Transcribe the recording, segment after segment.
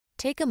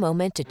Take a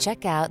moment to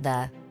check out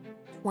the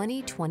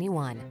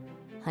 2021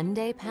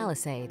 Hyundai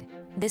Palisade.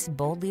 This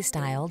boldly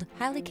styled,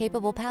 highly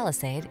capable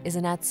Palisade is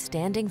an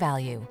outstanding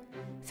value.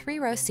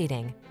 3-row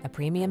seating, a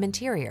premium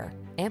interior,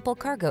 ample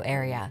cargo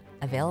area,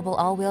 available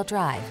all-wheel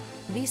drive,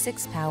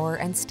 V6 power,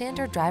 and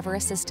standard driver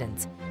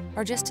assistance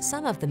are just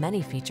some of the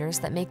many features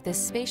that make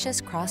this spacious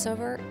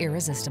crossover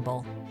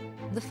irresistible.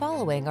 The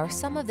following are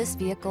some of this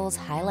vehicle's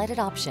highlighted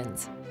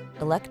options: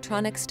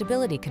 electronic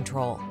stability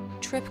control,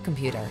 trip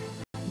computer,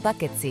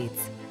 bucket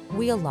seats,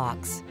 wheel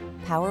locks,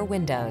 power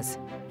windows,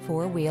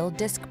 4-wheel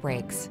disc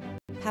brakes,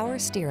 power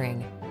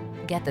steering.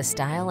 Get the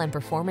style and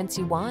performance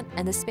you want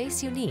and the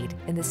space you need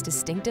in this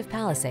distinctive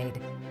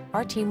Palisade.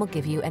 Our team will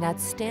give you an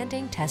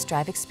outstanding test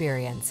drive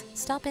experience.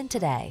 Stop in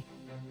today.